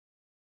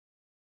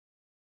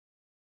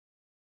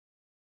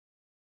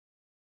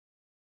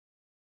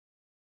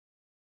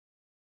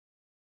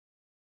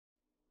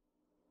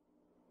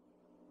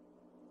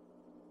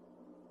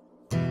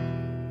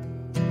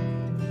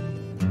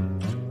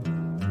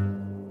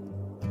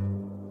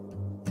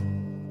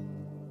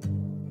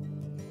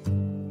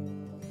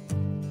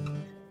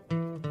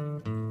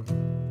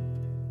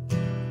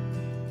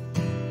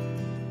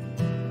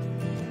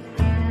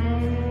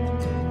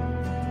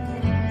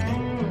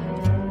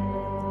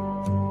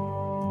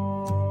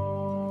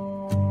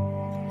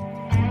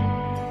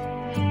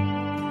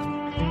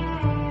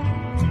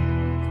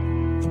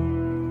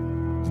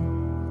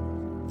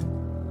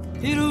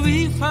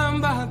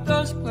fine by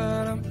dusk,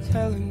 but I'm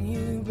telling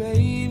you,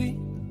 baby,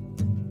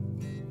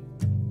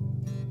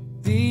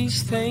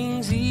 these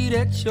things eat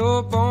at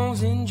your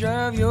bones and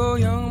drive your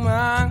young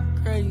mind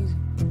crazy.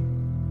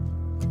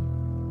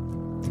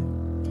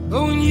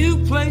 But when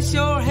you place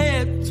your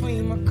head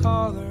between my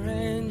collar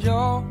and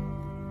jaw,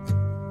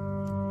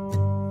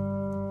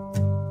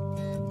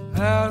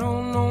 I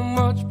don't know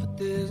much, but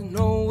there's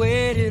no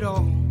weight at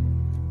all.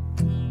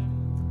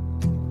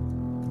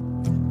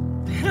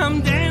 And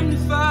I'm damned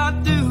if I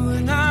do,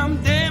 and I'm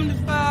damned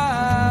if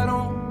I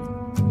don't.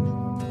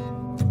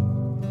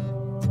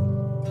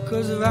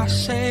 'Cause if I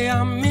say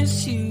I miss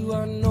you,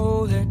 I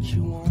know that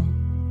you won't.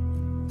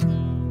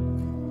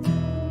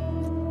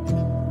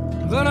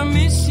 But I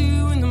miss you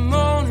in the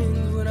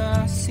mornings when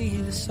I see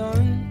the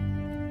sun.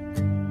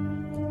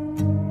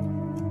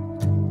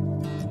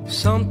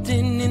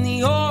 Something in the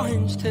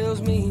orange tells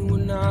me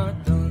we're not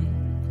done.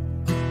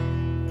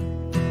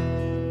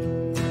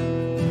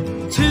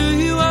 To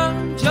you I'm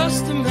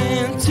just a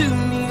man, to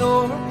me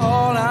you're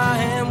all I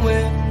am.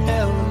 Where the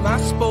hell am I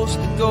supposed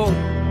to go?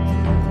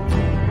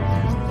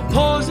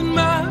 Poison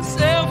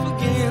myself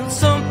again.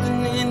 Something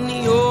in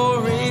the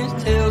orange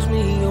tells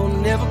me you're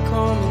never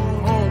coming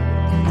home.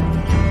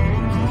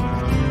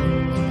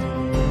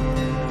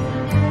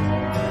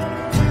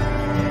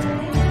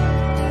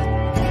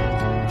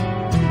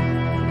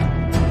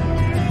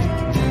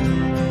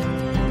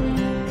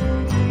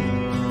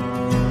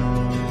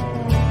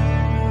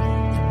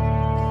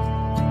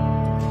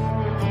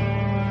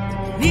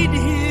 Need to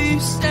hear you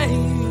say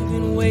you've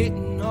been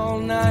waiting all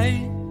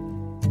night.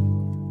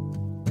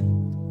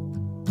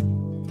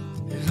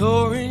 There's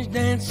orange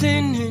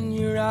dancing in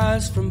your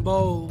eyes from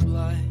bulb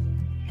light.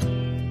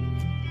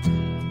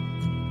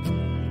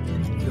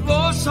 Your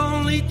voice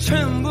only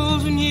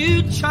trembles when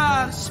you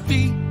try to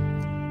speak.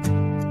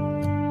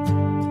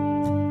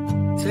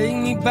 Take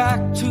me back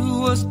to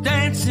us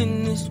dancing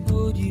this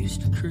wood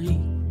used to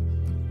creep.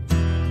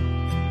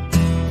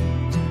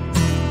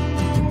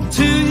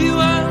 To you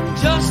I'm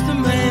just a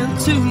man,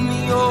 to me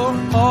you're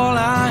all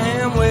I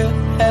am. Where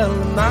the hell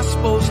am I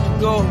supposed to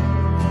go?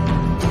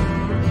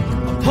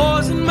 I'm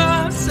poisoning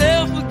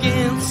myself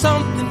again.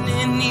 Something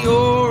in the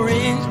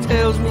orange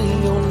tells me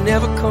you're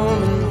never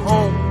coming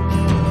home.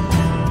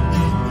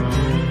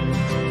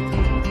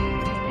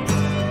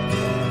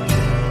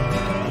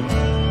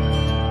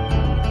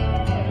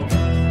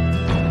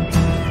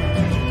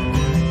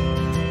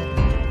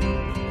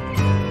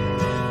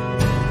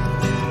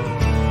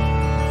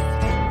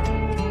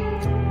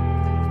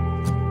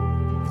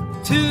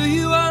 To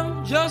you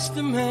I'm just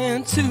a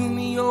man, to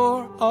me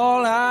you're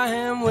all I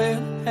am. Where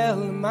the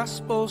hell am I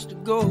supposed to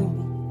go?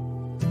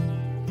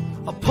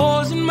 I'll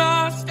poison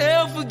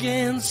myself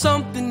again.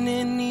 Something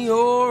in the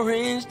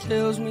orange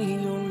tells me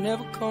you're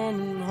never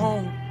coming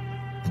home.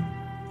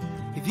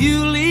 If you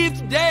leave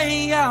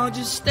today, I'll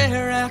just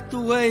stare at the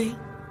way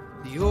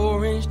the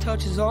orange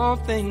touches all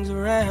things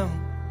around.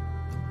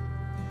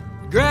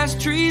 The grass,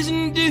 trees,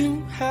 and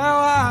dew, how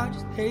I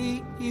just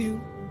hate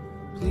you.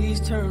 Please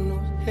turn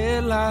those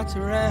headlights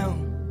around.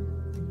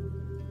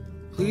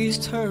 Please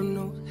turn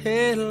those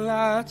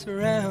headlights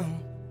around.